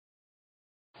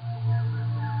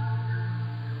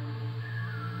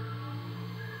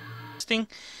interesting.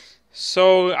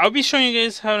 So I'll be showing you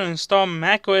guys how to install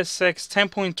Mac OSX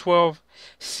 10.12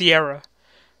 Sierra.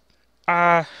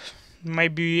 Uh,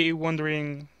 might be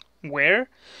wondering where?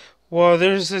 Well,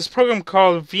 there's this program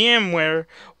called VMware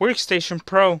Workstation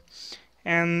Pro,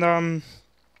 and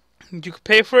you can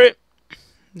pay for it.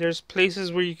 There's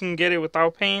places where you can get it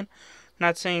without paying.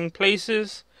 Not saying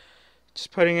places,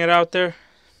 just putting it out there.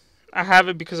 I have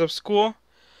it because of school.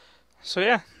 So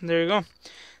yeah, there you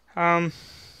go.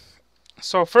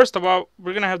 So first of all,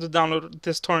 we're gonna have to download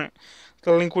this torrent.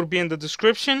 The link will be in the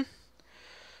description.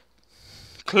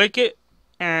 Click it,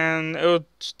 and it will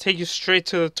take you straight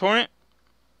to the torrent.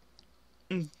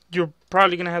 You're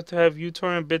probably gonna have to have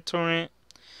uTorrent, BitTorrent.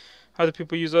 Other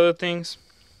people use other things,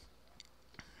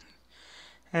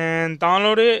 and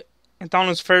download it. It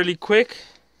downloads fairly quick,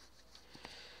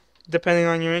 depending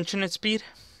on your internet speed.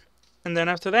 And then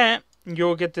after that,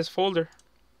 you'll get this folder.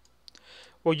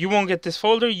 Well, you won't get this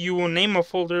folder. You will name a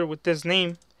folder with this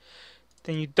name.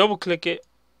 Then you double click it.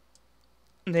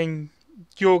 Then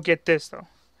you'll get this though.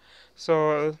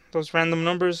 So those random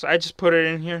numbers, I just put it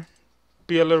in here.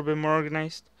 Be a little bit more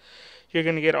organized. You're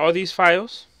gonna get all these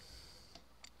files.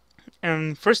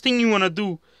 And first thing you wanna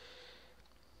do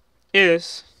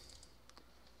is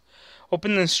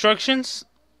open the instructions.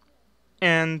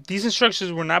 And these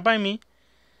instructions were not by me.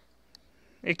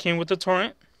 It came with the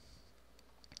torrent.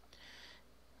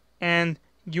 And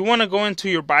you want to go into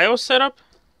your BIOS setup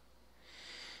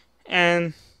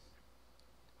and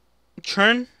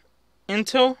turn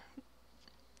Intel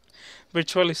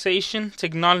virtualization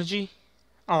technology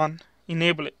on.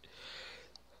 Enable it.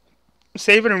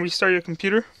 Save it and restart your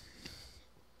computer.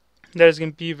 That is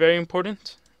going to be very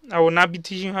important. I will not be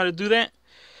teaching you how to do that.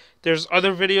 There's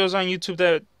other videos on YouTube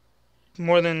that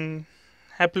more than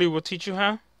happily will teach you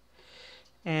how.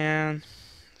 And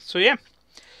so yeah.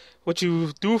 What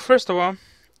you do first of all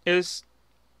is,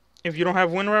 if you don't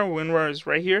have WinRAR, WinRAR is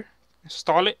right here.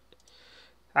 Install it.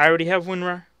 I already have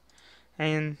WinRAR,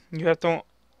 and you have to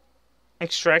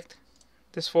extract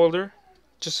this folder.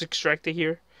 Just extract it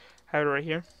here. I have it right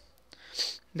here.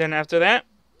 Then after that,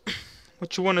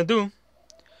 what you want to do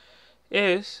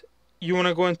is you want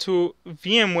to go into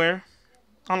VMware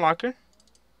Unlocker.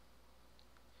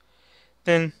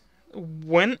 Then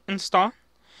when install,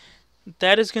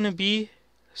 that is going to be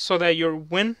so that your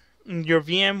VM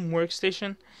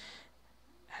Workstation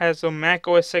has a Mac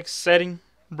OS X setting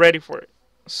ready for it.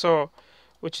 So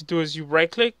what you do is you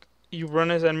right click, you run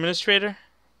as administrator,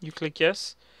 you click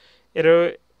yes,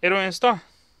 it'll install.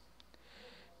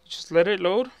 You just let it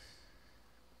load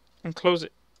and close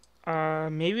it.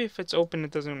 Maybe if it's open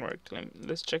it doesn't work.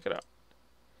 Let's check it out.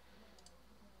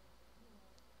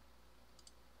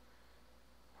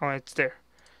 Oh, it's there.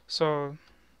 So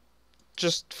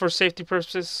just for safety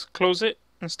purposes, close it,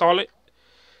 install it,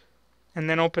 and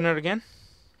then open it again.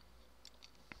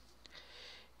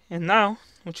 And now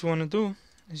what you want to do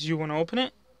is you want to open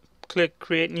it, click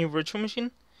create new virtual machine.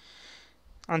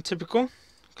 On typical,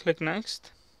 click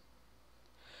next.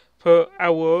 Put I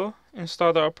will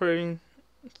install the operating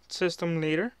system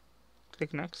later.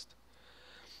 Click next.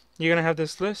 You're gonna have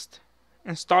this list.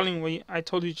 Installing what I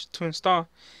told you to install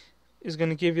is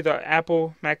gonna give you the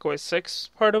Apple Mac OS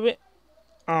X part of it.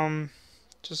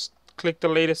 Just click the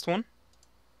latest one.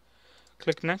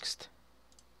 Click next.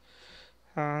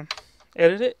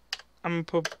 Edit it. I'm gonna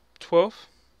put 12,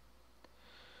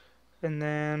 and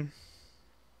then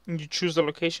you choose the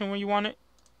location where you want it.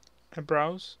 I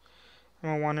browse.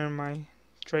 I'm gonna want it in my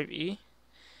Drive E.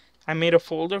 I made a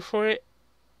folder for it,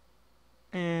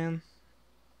 and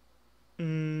I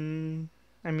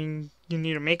mean you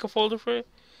need to make a folder for it.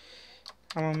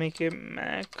 I'm gonna make it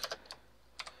Mac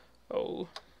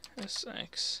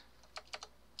OSX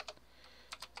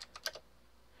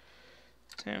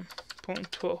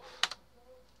 10.12.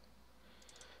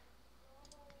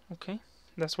 Okay,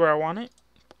 that's where I want it.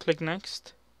 Click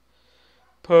next.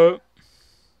 Put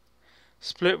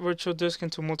split virtual disk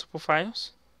into multiple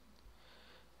files.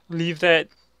 Leave that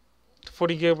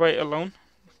 40 gigabyte alone.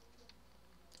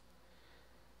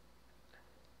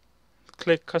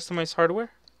 Click customize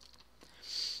hardware.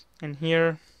 And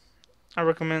here I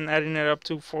recommend adding it up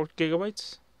to 4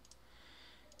 gigabytes.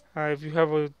 If you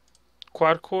have a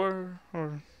quad core,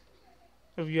 or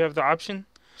if you have the option,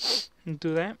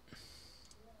 do that.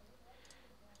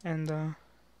 And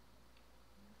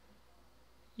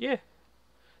yeah,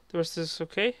 the rest is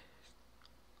okay.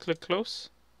 Click close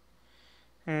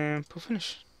and put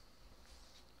finish.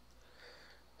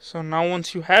 So now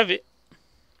once you have it,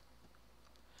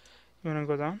 you want to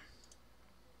go down.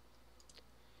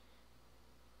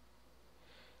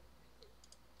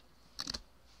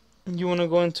 You want to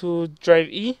go into Drive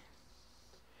E.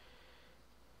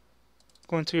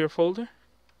 Go into your folder.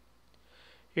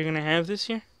 You're gonna have this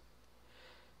here.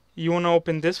 You wanna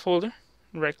open this folder.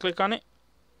 Right click on it.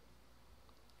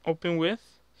 Open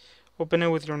it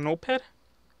with your notepad.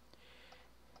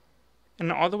 And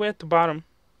all the way at the bottom,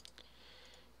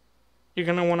 you're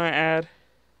gonna wanna add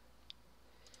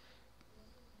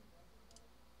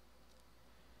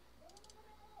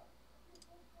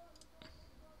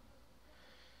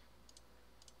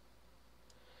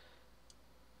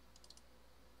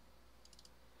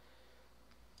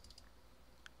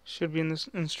should be in the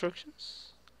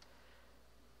instructions.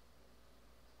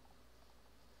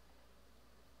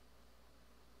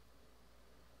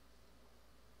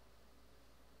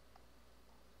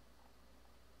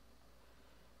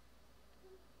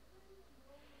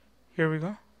 Here we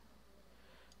go.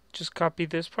 Just copy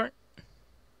this part.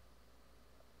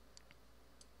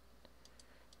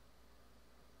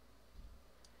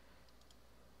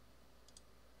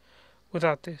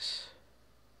 Without this.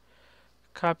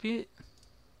 Copy it.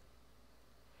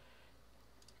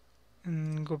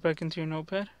 And go back into your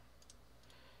notepad.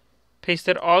 Paste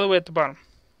it all the way at the bottom.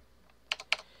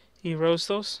 Erase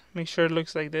those. Make sure it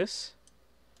looks like this.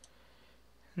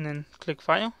 And then click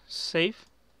File. Save.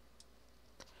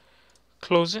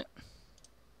 Close it.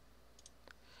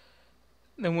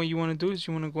 Then what you want to do is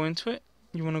you want to go into it.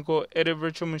 You want to go Edit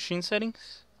Virtual Machine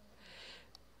Settings.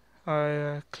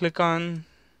 Click on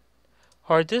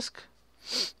Hard Disk.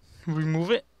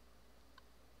 Remove it.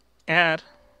 Add.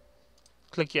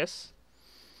 Click Yes.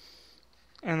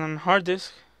 And on Hard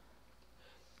Disk,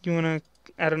 you want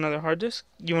to add another hard disk.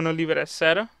 You want to leave it as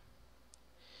SATA.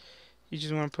 You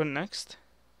just want to put Next.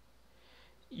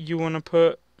 You want to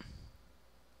put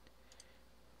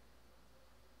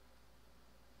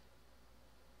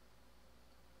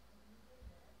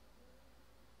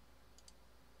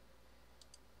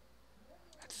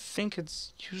I think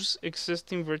it's Use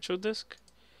Existing Virtual Disk.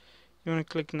 You want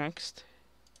to click Next.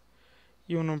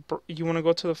 You want to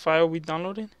go to the file we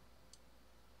downloaded.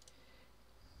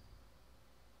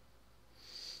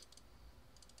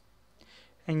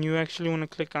 And you actually want to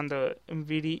click on the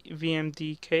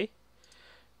VMDK.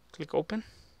 Click Open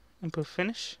and put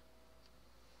Finish.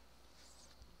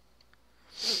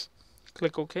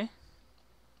 Click OK.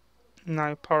 Now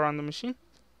you power on the machine.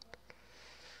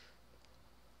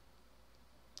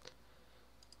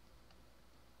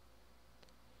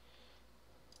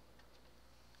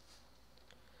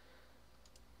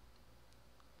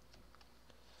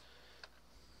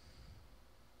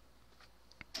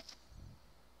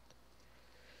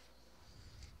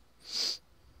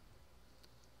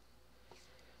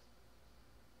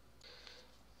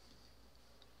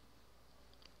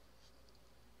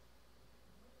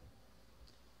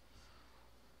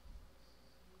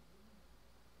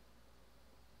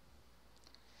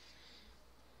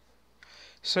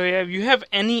 So yeah, if you have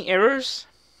any errors,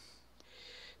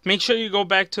 make sure you go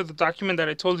back to the document that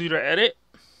I told you to edit.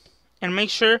 And make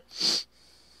sure,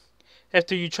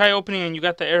 after you try opening and you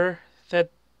got the error, that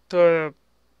the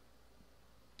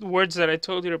words that I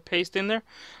told you to paste in there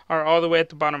are all the way at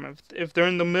the bottom. If they're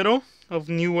in the middle of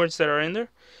new words that are in there,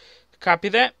 copy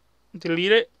that,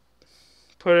 delete it,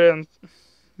 put it on,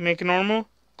 make it normal,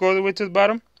 go all the way to the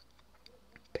bottom,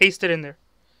 paste it in there.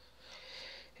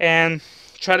 And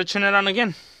try to turn it on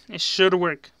again. It should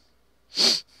work.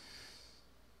 So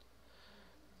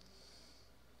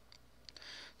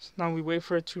now we wait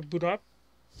for it to boot up.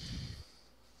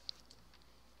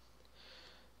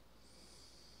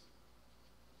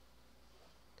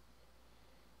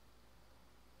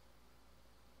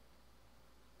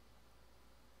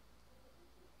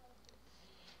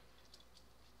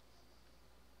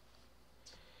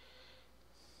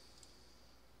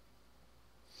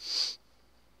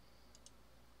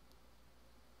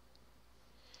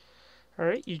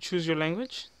 Alright, you choose your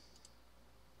language.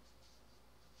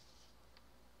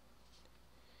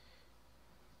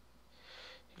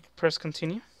 You press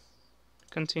continue.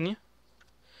 Continue.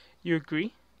 You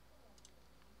agree.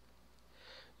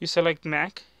 You select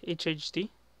Mac, HHD.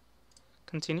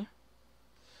 Continue.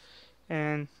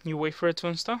 And you wait for it to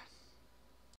install.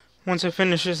 Once it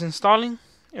finishes installing,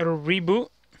 it'll reboot.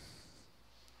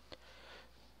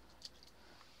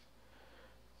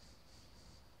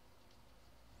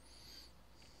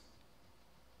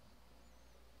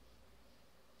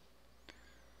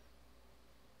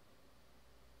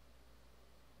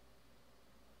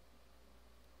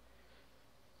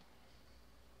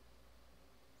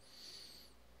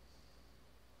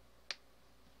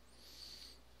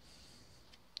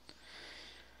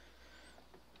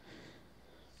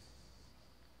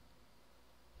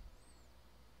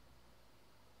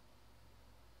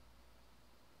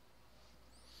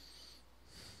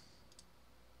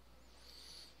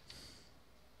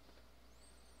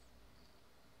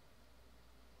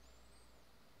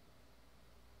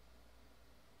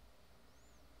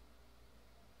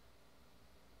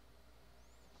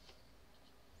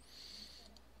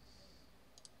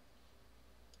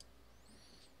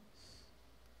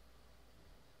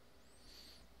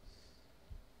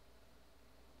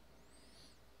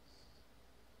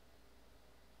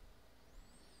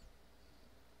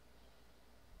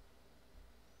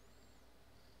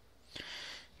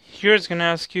 Here it's gonna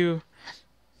ask you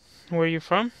where you're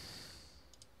from,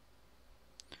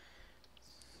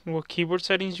 what keyboard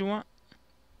settings you want.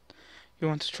 You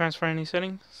want to transfer any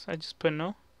settings? I just put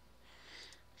no.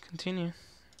 Continue.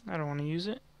 I don't want to use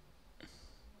it.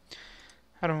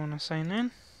 I don't want to sign in.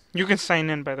 You can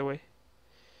sign in, by the way.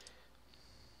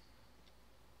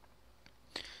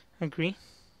 Agree.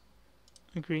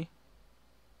 Agree.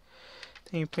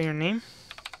 Then you put your name.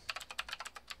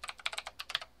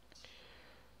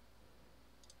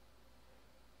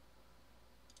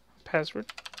 Password.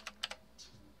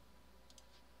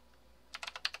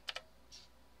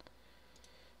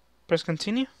 Press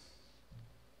continue.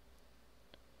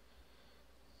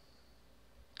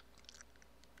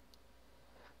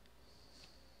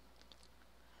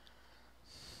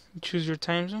 Choose your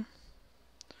time zone.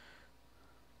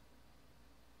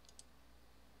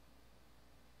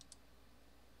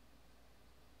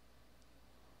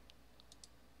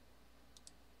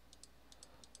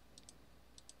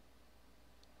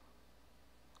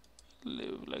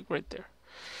 Live like right there.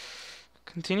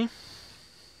 Continue.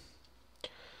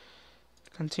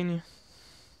 Continue.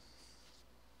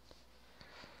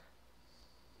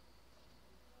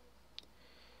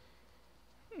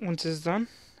 Once it's done,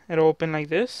 it'll open like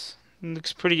this. It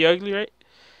looks pretty ugly, right?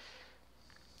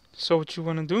 So what you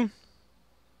want to do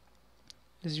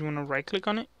is you want to right click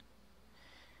on it.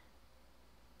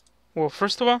 Well,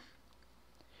 first of all,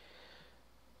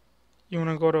 you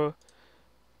want to go to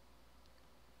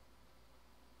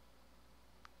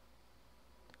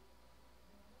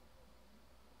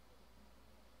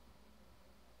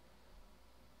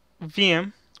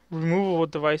VM, removable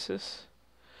devices.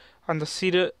 On the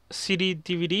CD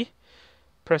DVD,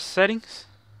 press settings.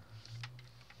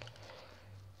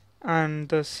 On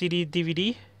the CD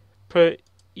DVD, put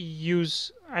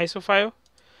use ISO file.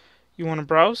 You want to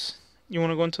browse. You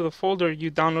want to go into the folder you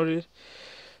downloaded,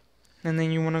 and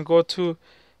then you want to go to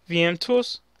VM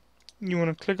tools. You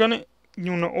want to click on it.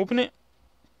 You want to open it.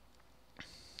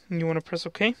 And you want to press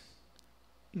OK.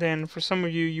 Then for some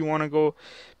of you, you want to go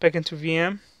back into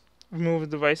VM, remove the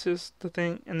devices, the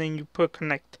thing, and then you put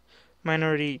connect. Mine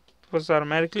already was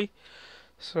automatically.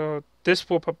 So this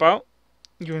will pop out.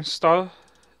 You install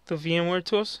the VMware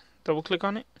tools. Double click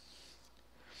on it.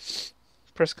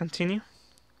 Press continue.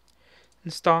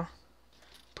 Install.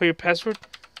 Put your password.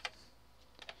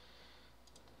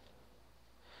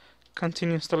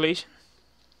 Continue installation.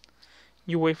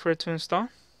 You wait for it to install.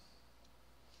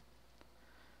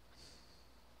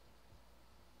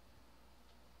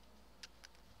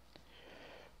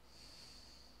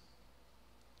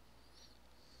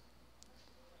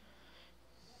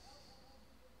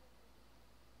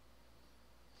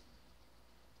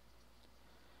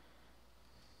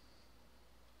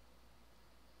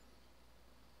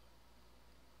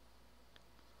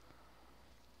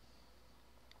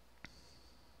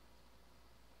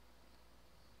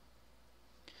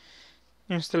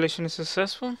 Your installation is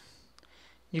successful.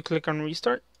 You click on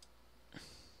restart.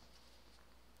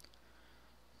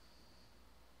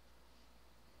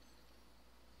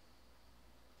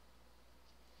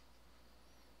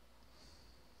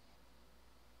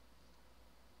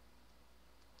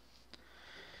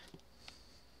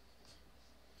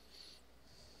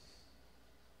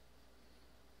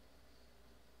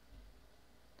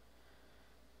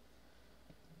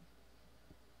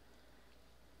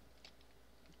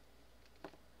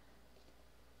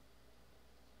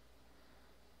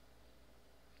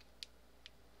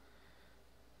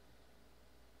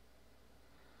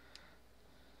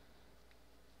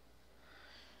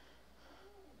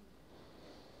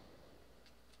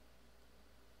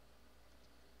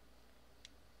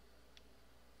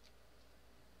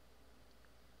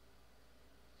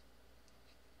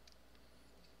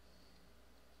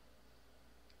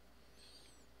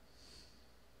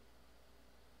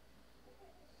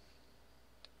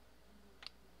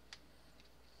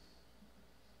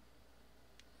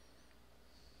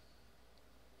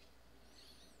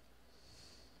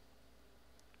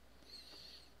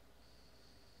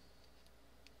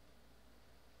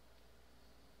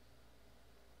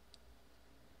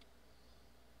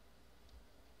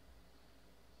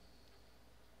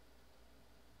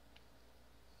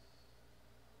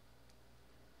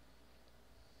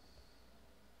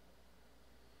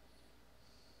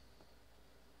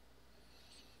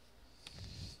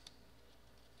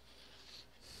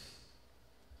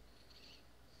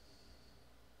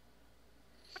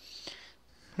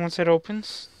 Once it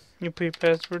opens, you put your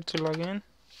password to log in.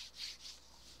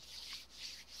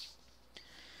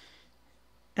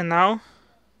 And now,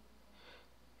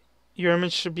 your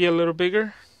image should be a little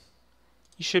bigger.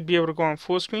 You should be able to go on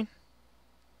full screen.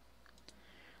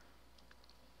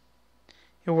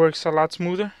 it works a lot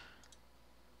smoother.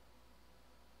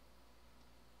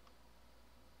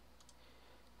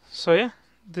 So yeah,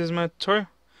 this is my tutorial.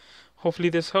 Hopefully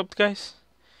this helped, guys.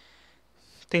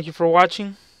 Thank you for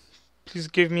watching. Please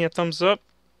give me a thumbs up.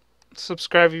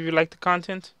 Subscribe if you like the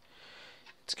content.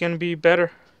 It's gonna be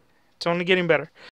better. It's only getting better.